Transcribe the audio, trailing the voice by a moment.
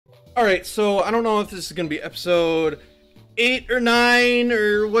Alright, so I don't know if this is gonna be episode 8 or 9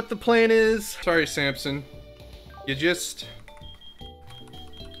 or what the plan is. Sorry, Samson. You just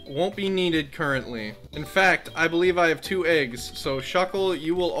won't be needed currently. In fact, I believe I have 2 eggs, so Shuckle,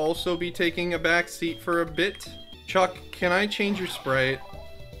 you will also be taking a back seat for a bit. Chuck, can I change your sprite?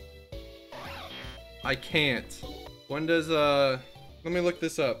 I can't. When does, let me look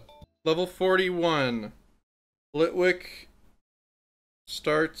this up. Level 41. Litwick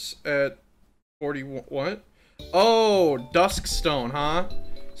starts at 41, what? Oh, Dusk Stone, huh?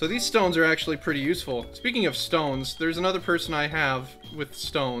 So these stones are actually pretty useful. Speaking of stones, there's another person I have with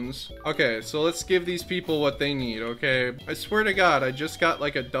stones. Okay, so let's give these people what they need, okay? I swear to God, I just got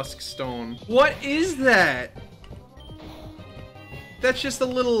like a Dusk Stone. What is that? That's just a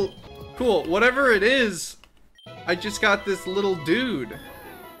little... Cool, whatever it is, I just got this little dude.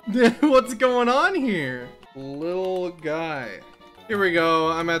 What's going on here? Little guy. Here we go,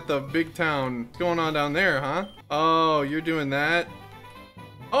 I'm at the big town. What's going on down there, huh? Oh, you're doing that?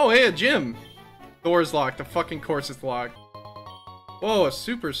 Oh, hey, a gym. Door's locked, of fucking course it's locked. Whoa, a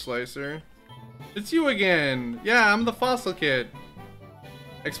super slicer. It's you again. Yeah, I'm the fossil kid.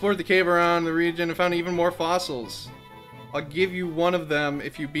 Explored the cave around the region and found even more fossils. I'll give you one of them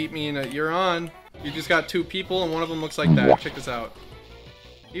if you beat me in a... You're on. You just got 2 people and one of them looks like that. Check this out.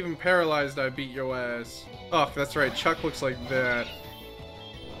 Even paralyzed, I beat your ass. Oh, that's right. Chuck looks like that.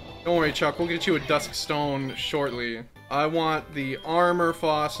 Don't worry, Chuck. We'll get you a Dusk Stone shortly. I want the armor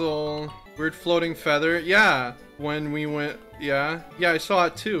fossil. Weird floating feather. Yeah. When we went... Yeah. Yeah, I saw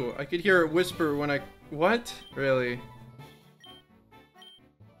it too. I could hear it whisper when I... What? Really?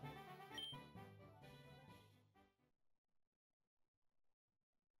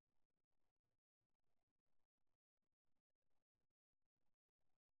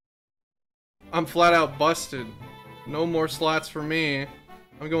 I'm flat out busted. No more slots for me.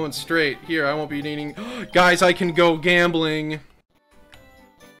 I'm going straight. Here, I won't be needing... Guys, I can go gambling!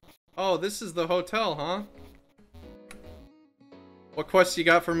 Oh, this is the hotel, huh? What quests you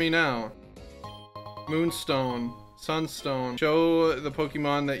got for me now? Moonstone. Sunstone. Show the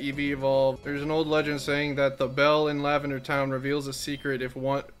Pokemon that EV evolved. There's an old legend saying that the bell in Lavender Town reveals a secret if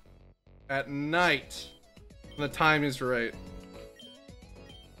one... at night. When the time is right.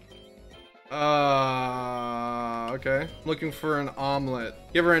 Okay. I'm looking for an omelet.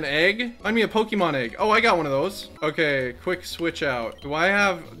 Give her an egg? Find me a Pokemon egg. Oh, I got one of those. Okay, quick switch out. Do I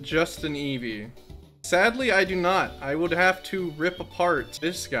have just an Eevee? Sadly, I do not. I would have to rip apart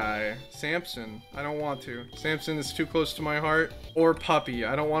this guy, Samson. I don't want to. Samson is too close to my heart. Or Puppy.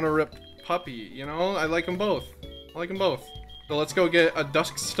 I don't want to rip Puppy, you know? I like them both. I like them both. So let's go get a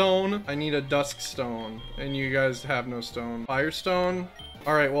Dusk Stone. I need a Dusk Stone. And you guys have no stone. Firestone?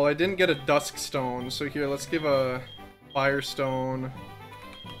 Alright, well I didn't get a Dusk Stone, so here, let's give a Firestone.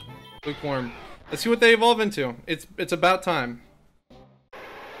 Lukewarm. Let's see what they evolve into. It's about time.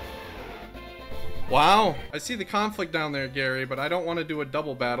 Wow. I see the conflict down there, Gary, but I don't want to do a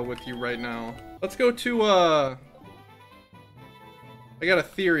double battle with you right now. Let's go to, I got a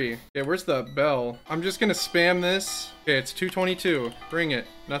theory. Okay, where's the bell? I'm just gonna spam this. Okay, it's 222. Ring it.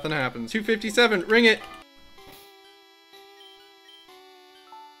 Nothing happens. 257. Ring it.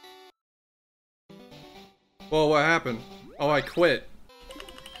 Whoa, what happened? Oh, I quit.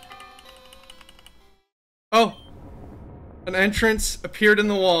 Oh! An entrance appeared in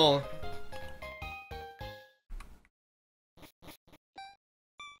the wall.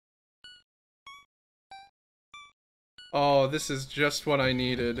 Oh, this is just what I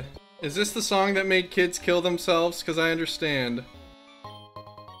needed. Is this the song that made kids kill themselves? Because I understand.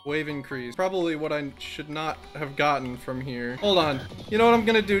 Wave increase. Probably what I should not have gotten from here. Hold on. You know what I'm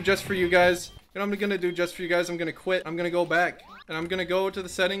gonna do just for you guys? You know what I'm gonna do just for you guys? I'm gonna quit. I'm gonna go back. And I'm gonna go to the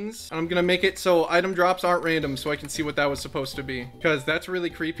settings. And I'm gonna make it so item drops aren't random so I can see what that was supposed to be. Because that's really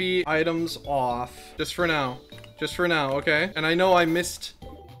creepy. Items off. Just for now. Just for now, okay? And I know I missed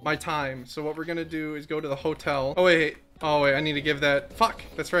my time. So what we're gonna do is go to the hotel. Oh, wait. Oh, wait. I need to give that... Fuck.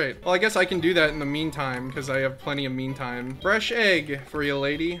 That's right. Well, I guess I can do that in the meantime because I have plenty of meantime. Fresh egg for you,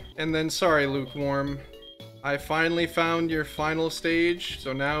 lady. And then, sorry, Lukewarm. I finally found your final stage,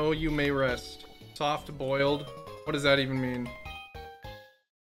 so now you may rest. Soft boiled. What does that even mean?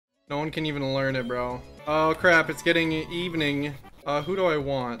 No one can even learn it, bro. Oh crap, it's getting evening. Who do I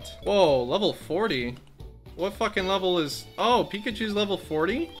want? Whoa, level 40? What fucking level is... Oh, Pikachu's level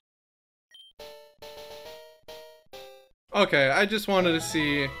 40? Okay, I just wanted to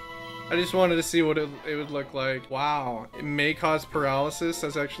see I just wanted to see what it would look like. Wow, it may cause paralysis.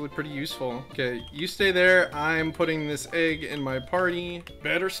 That's actually pretty useful. Okay, you stay there. I'm putting this egg in my party.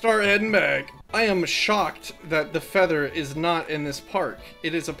 Better start heading back. I am shocked that the feather is not in this park.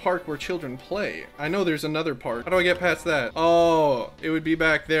 It is a park where children play. I know there's another park. How do I get past that? Oh, it would be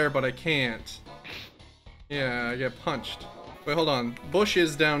back there, but I can't. Yeah, I get punched. Wait, hold on. Bush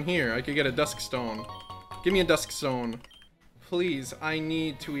is down here. I could get a dusk stone. Give me a dusk stone. Please, I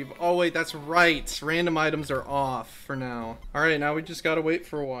need to oh wait, that's right. Random items are off for now. Alright, now we just gotta wait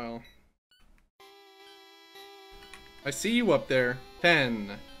for a while. I see you up there.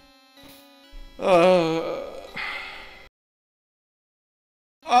 10.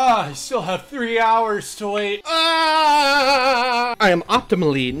 I still have 3 hours to wait. I'm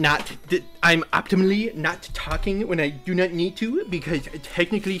optimally not talking when I do not need to, because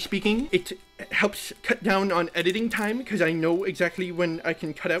technically speaking, it helps cut down on editing time, because I know exactly when I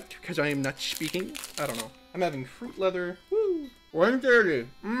can cut out because I am not speaking. I don't know. I'm having fruit leather. Woo! 130.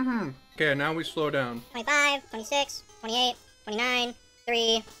 Okay, now we slow down. 25, 26, 28, 29,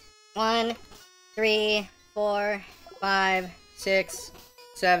 3, 1, 3, 4, 5, 6,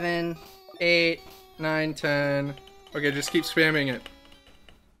 7, 8, 9, 10. Okay, just keep spamming it.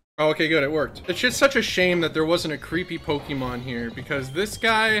 Oh, okay, good, it worked. It's just such a shame that there wasn't a creepy Pokemon here, because this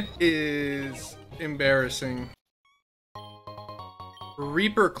guy is embarrassing.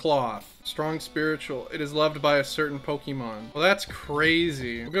 Reaper Cloth. Strong spiritual. It is loved by a certain Pokemon. Well, that's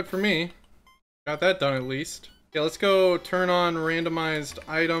crazy. Well, good for me. Got that done at least. Yeah, let's go turn on randomized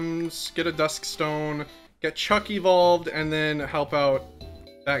items, get a Dusk Stone, get Chuck evolved, and then help out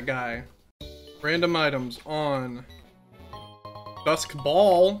that guy. Random items on. Dusk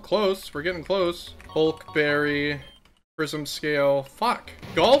Ball. Close. We're getting close. Hulk Berry. Prism Scale. Fuck.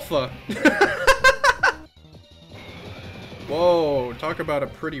 Golfa. Whoa. Talk about a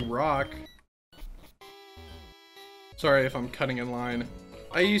pretty rock. Sorry if I'm cutting in line.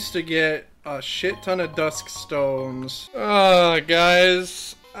 I used to get a shit ton of Dusk Stones.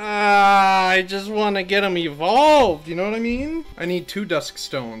 Guys. I just want to get them evolved. You know what I mean? I need 2 Dusk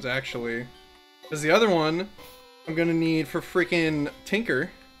Stones, actually. Because the other one I'm gonna need for freaking Tinker.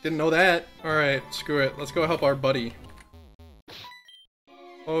 Didn't know that. Alright, screw it. Let's go help our buddy.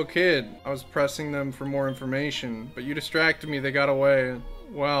 Oh, kid. I was pressing them for more information, but you distracted me. They got away.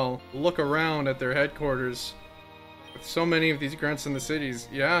 Well, look around at their headquarters. With so many of these grunts in the cities.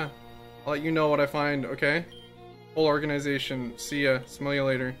 Yeah. I'll let you know what I find, okay? Whole organization. See ya. Smell you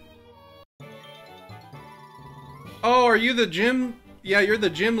later. Oh, are you the gym? Yeah, you're the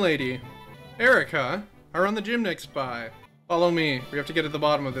gym lady. Erica. I run the gym next by. Follow me. We have to get to the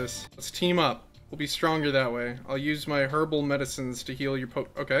bottom of this. Let's team up. We'll be stronger that way. I'll use my herbal medicines to heal your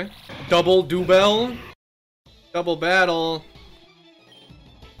okay. Double Dubel. Double battle.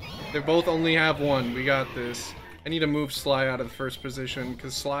 They both only have 1. We got this. I need to move Sly out of the first position,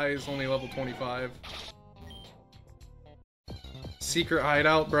 because Sly is only level 25. Secret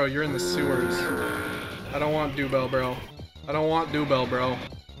hideout? Bro, you're in the sewers. I don't want Dubel, bro. I don't want Dubel, bro.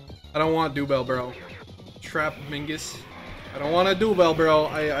 I don't want Dubel, bro. Trap Mingus. I don't want a Dubel, bro.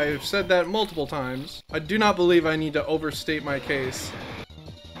 I've said that multiple times. I do not believe I need to overstate my case.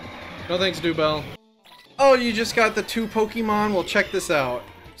 No thanks, Dubel. Oh, you just got the 2 Pokemon? Well, check this out.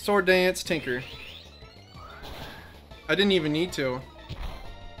 Sword Dance, Tinker. I didn't even need to.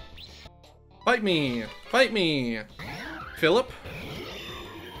 Fight me! Fight me! Philip?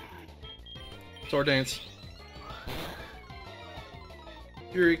 Sword Dance.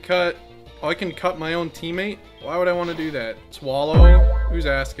 Fury Cut. Oh, I can cut my own teammate? Why would I want to do that? Swallow? Who's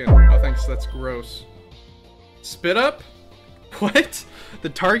asking? Oh, thanks, that's gross. Spit Up? What? The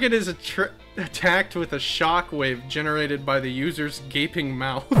target is attacked with a shockwave generated by the user's gaping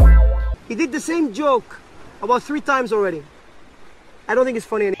mouth. He did the same joke about 3 times already. I don't think it's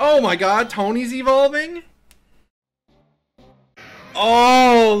funny anymore. Oh my god, Tony's evolving?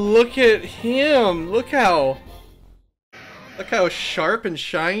 Oh, look at him. Look how sharp and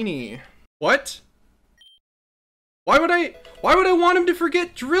shiny. What? Why would I want him to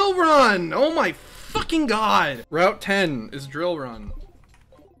forget Drill Run? Oh my fucking god. Route 10 is Drill Run.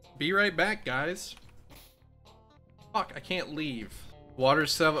 Be right back, guys. Fuck, I can't leave. Water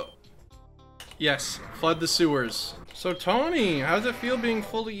 7. Yes, flood the sewers. So Tony, how's it feel being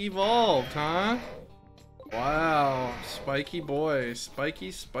fully evolved, huh? Wow, spiky boy.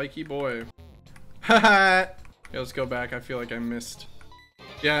 Spiky boy. Haha. Yeah, let's go back. I feel like I missed.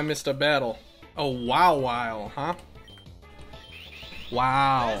 Yeah, I missed a battle. Oh, wow, huh?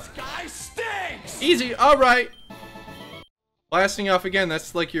 Wow. This guy stinks! Easy, alright. Blasting off again,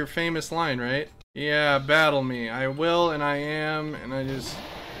 that's like your famous line, right? Yeah, battle me. I will, and I am, and I just...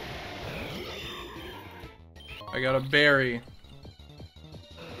 I got a berry.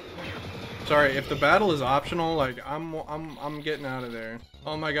 Sorry, if the battle is optional, like I'm getting out of there.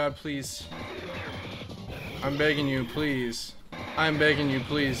 Oh my god, please. I'm begging you, please. I'm begging you,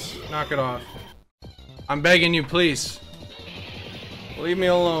 please. Knock it off. I'm begging you, please. Leave me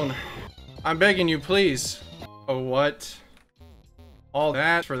alone. I'm begging you, please. Oh, what? All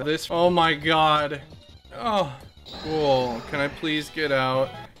that for this? Oh my god. Oh, cool. Can I please get out?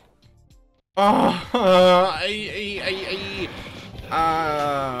 Oh,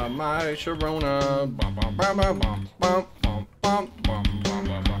 my Sharona.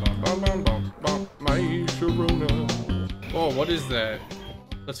 My Sharona. Oh, what is that?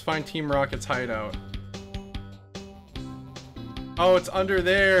 Let's find Team Rocket's hideout. Oh, it's under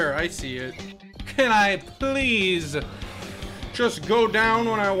there. I see it. Can I please just go down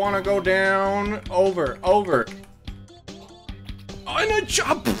when I want to go down? Over. Oh, and a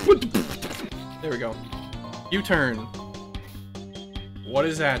jump. There we go. U-turn. What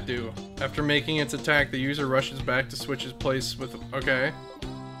does that do? After making its attack, the user rushes back to switch his place with... Okay.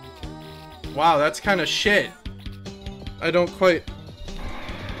 Wow, that's kind of shit. I don't quite...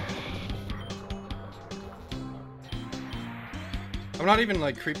 I'm not even,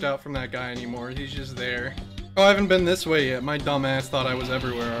 like, creeped out from that guy anymore. He's just there. Oh, I haven't been this way yet. My dumb ass thought I was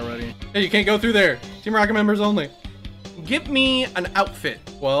everywhere already. Hey, you can't go through there. Team Rocket members only. Give me an outfit.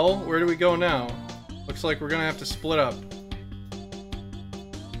 Well, where do we go now? Looks like we're gonna have to split up.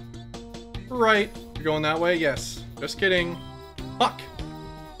 Right. You're going that way? Yes. Just kidding. Fuck.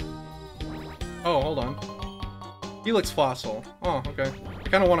 Oh, hold on. Helix Fossil. Oh, okay. I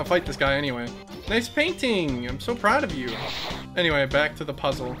kind of want to fight this guy anyway. Nice painting! I'm so proud of you. Anyway, back to the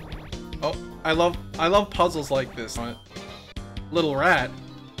puzzle. Oh, I love puzzles like this. Little Rat.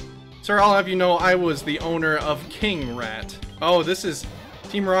 Sir, I'll have you know I was the owner of King Rat. Oh, this is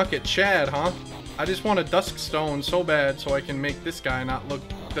Team Rocket Chad, huh? I just want a dusk stone so bad so I can make this guy not look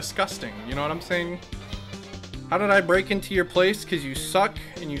disgusting. You know what I'm saying? How did I break into your place? Because you suck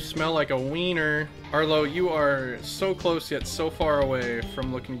and you smell like a wiener. Arlo, you are so close yet so far away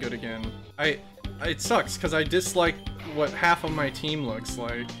from looking good again. It sucks because I dislike what half of my team looks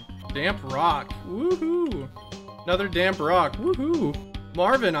like. Damp rock. Woohoo! Another damp rock. Woohoo!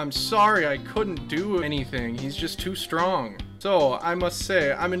 Marvin, I'm sorry I couldn't do anything. He's just too strong. So, I must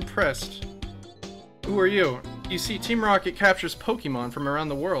say, I'm impressed. Who are you? You see, Team Rocket captures Pokémon from around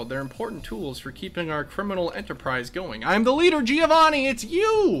the world. They're important tools for keeping our criminal enterprise going. I'm the leader, Giovanni! It's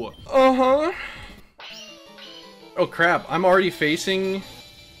you! Uh-huh. Oh, crap. I'm already facing...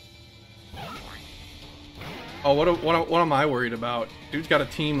 Oh, what am I worried about? Dude's got a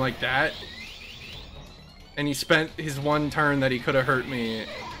team like that. And he spent his one turn that he could have hurt me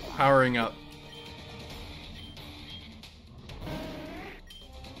powering up.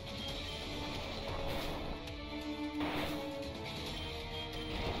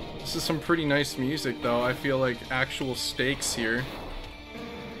 This is some pretty nice music, though. I feel like actual stakes here.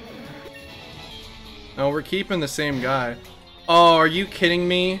 No, we're keeping the same guy. Oh, are you kidding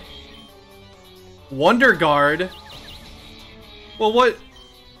me? Wonder Guard? Well, what?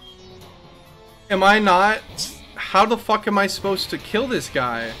 Am I not? How the fuck am I supposed to kill this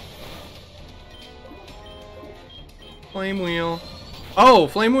guy? Flame Wheel. Oh,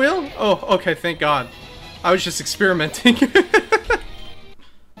 Flame Wheel? Oh, okay, thank God. I was just experimenting.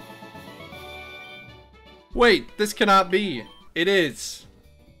 Wait, this cannot be. It is.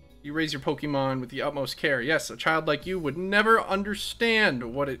 You raise your Pokemon with the utmost care. Yes, a child like you would never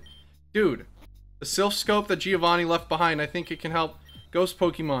understand what it... Dude, the Sylph Scope that Giovanni left behind, I think it can help Ghost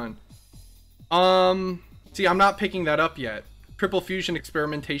Pokemon. See, I'm not picking that up yet. Triple Fusion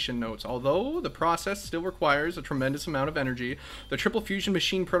experimentation notes. Although the process still requires a tremendous amount of energy, the Triple Fusion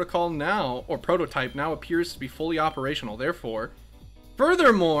machine protocol now, or prototype now appears to be fully operational.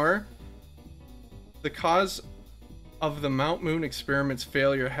 Furthermore, the cause of the Mount Moon experiment's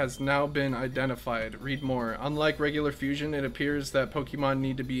failure has now been identified. Read more. Unlike regular fusion, it appears that Pokemon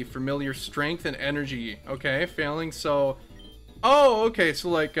need to be familiar strength and energy. Okay, failing, so... Oh, okay, so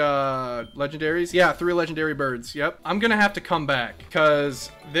like, legendaries? Yeah, 3 legendary birds, yep. I'm gonna have to come back,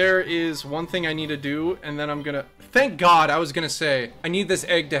 because there is one thing I need to do, and then I'm gonna... Thank God, I was gonna say, I need this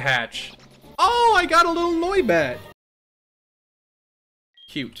egg to hatch. Oh, I got a little Noibat!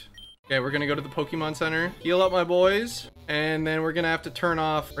 Cute. Okay, we're gonna go to the Pokemon Center, heal up my boys, and then we're gonna have to turn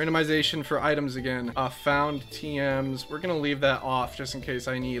off randomization for items again. Found TMs, we're gonna leave that off just in case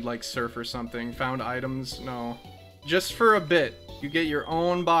I need, like, Surf or something. Found items, no. Just for a bit. You get your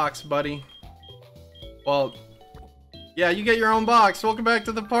own box, buddy. Well, yeah, you get your own box. Welcome back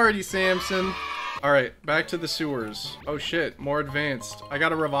to the party, Samson. Alright, back to the sewers. Oh shit, more advanced. I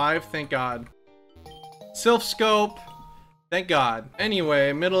got a revive, thank God. Sylph scope. Thank God.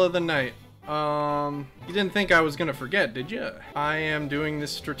 Anyway, middle of the night. You didn't think I was gonna forget, did you? I am doing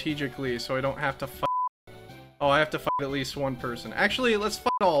this strategically so I don't have to fight. Oh, I have to fight at least one person. Actually, let's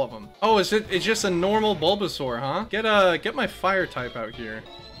fight all of them. Oh, it's just a normal Bulbasaur, huh? Get my fire type out here.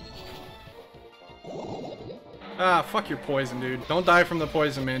 Ah, fuck your poison, dude. Don't die from the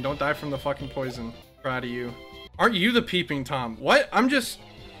poison, man. Don't die from the fucking poison. Proud of you. Aren't you the peeping Tom? What?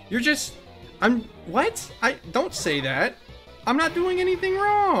 What? Don't say that. I'm not doing anything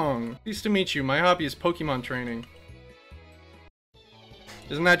wrong. Pleased to meet you. My hobby is Pokemon training.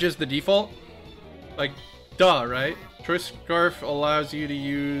 Isn't that just the default? Like, duh, right? Choice Scarf allows you to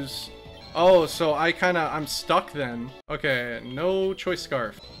use... Oh, so I'm stuck then. Okay, no Choice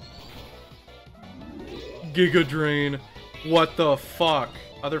Scarf. Giga Drain. What the fuck?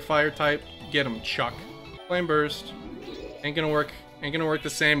 Other fire type, get him, Chuck. Flame Burst. Ain't gonna work the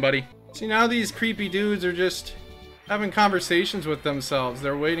same, buddy. See, now these creepy dudes are just having conversations with themselves.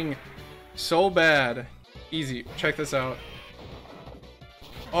 They're waiting so bad. Easy, check this out.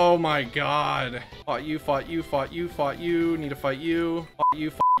 Oh my god. Fought you, fought you, fought you, fought you, need to fight you. Fought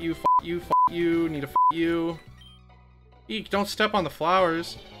you, fought you, fought you, fought you, need to fight you. Eek, don't step on the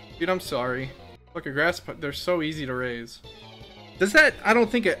flowers. Dude, I'm sorry. Look, a grass, they're so easy to raise. Does that, I don't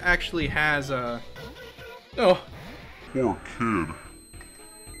think it actually has a... Oh. Poor kid.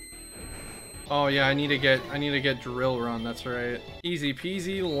 Oh yeah, I need to get Drill Run, that's right. Easy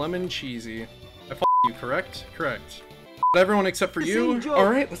peasy, lemon cheesy. I f***ed you, correct? Correct. Everyone except for you?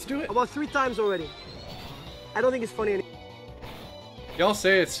 Alright, let's do it. About 3 times already. I don't think it's funny anymore. Y'all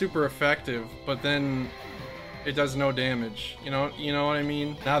say it's super effective, but then it does no damage. You know what I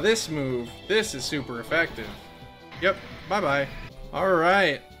mean? Now this move, this is super effective. Yep, bye-bye.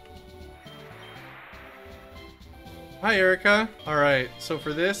 Alright. Hi, Erica. Alright, so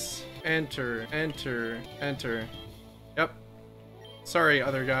for this, enter, enter, enter. Yep. Sorry,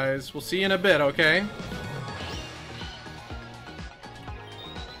 other guys. We'll see you in a bit, okay?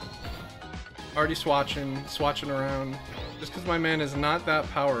 Already swatching around. Just because my man is not that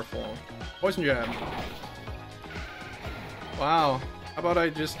powerful. Poison Jab. Wow. How about I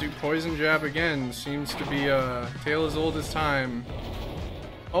just do Poison Jab again? Seems to be a tale as old as time.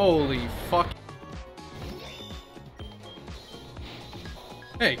 Holy fuck.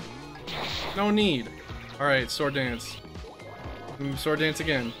 Hey. No need. Alright, Sword Dance. Sword Dance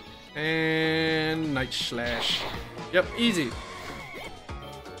again. And Night Slash. Yep, easy.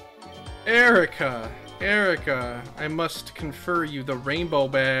 Erica, I must confer you the Rainbow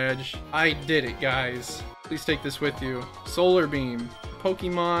Badge. I did it, guys. Please take this with you. Solar Beam.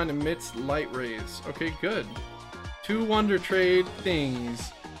 Pokemon emits light rays. Okay, good. 2 Wonder Trade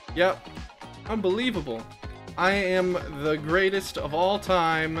things. Yep. Unbelievable. I am the greatest of all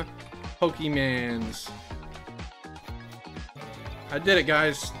time Pokemans. I did it,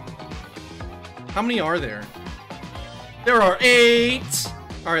 guys. How many are there? There are 8!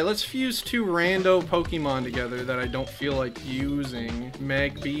 Alright, let's fuse 2 rando Pokemon together that I don't feel like using.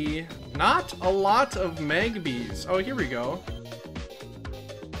 Magby. Not a lot of Magbys. Oh, here we go.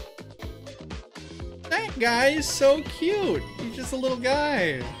 That guy is so cute. He's just a little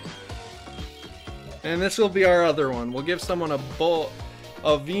guy. And this will be our other one. We'll give someone a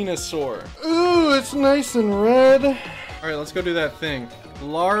Venusaur. Ooh, it's nice and red. Alright, let's go do that thing.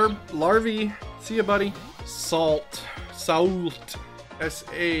 Larvae. See ya, buddy. Salt.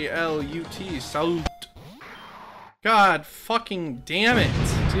 S-A-L-U-T. Salt. God fucking damn it.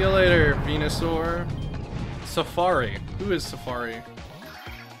 See you later, Venusaur. Safari. Who is Safari?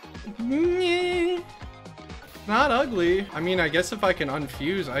 Not ugly. I mean, I guess if I can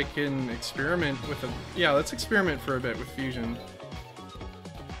unfuse, I can experiment with a... Yeah, let's experiment for a bit with fusion.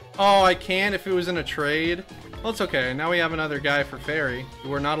 Oh, I can if it was in a trade. Well, it's okay. Now we have another guy for Fairy.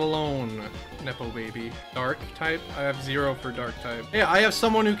 We're not alone, Nepo baby. Dark type? I have 0 for dark type. Hey, I have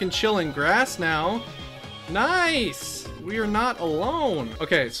someone who can chill in grass now. Nice! We are not alone.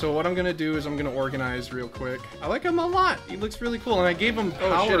 Okay, so what I'm gonna do is I'm gonna organize real quick. I like him a lot. He looks really cool, and I gave him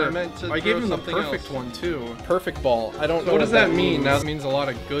power. Oh shit, I meant to I gave him the perfect one too. Perfect ball. I don't know what does that mean. That means a lot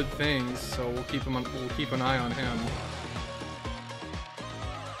of good things, so we'll keep an eye on him.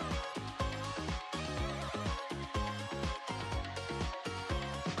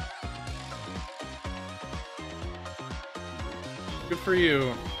 Good for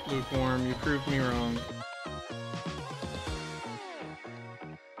you, Lukewarm. You proved me wrong.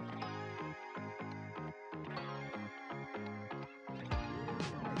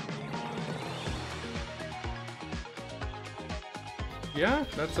 Yeah,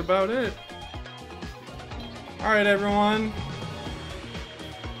 that's about it. Alright, everyone.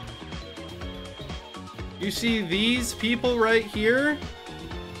 You see these people right here?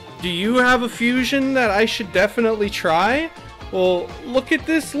 Do you have a fusion that I should definitely try? Well, look at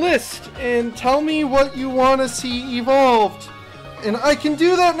this list and tell me what you want to see evolved. And I can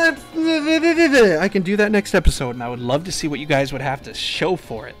do that next episode, and I would love to see what you guys would have to show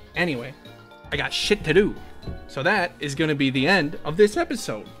for it. Anyway, I got shit to do. So that is going to be the end of this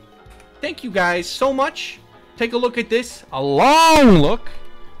episode. Thank you guys so much. Take a look at this. A long look.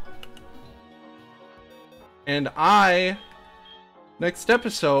 And next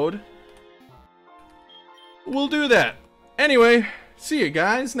episode, we'll do that. Anyway, see you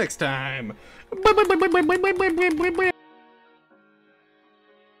guys next time. Bye.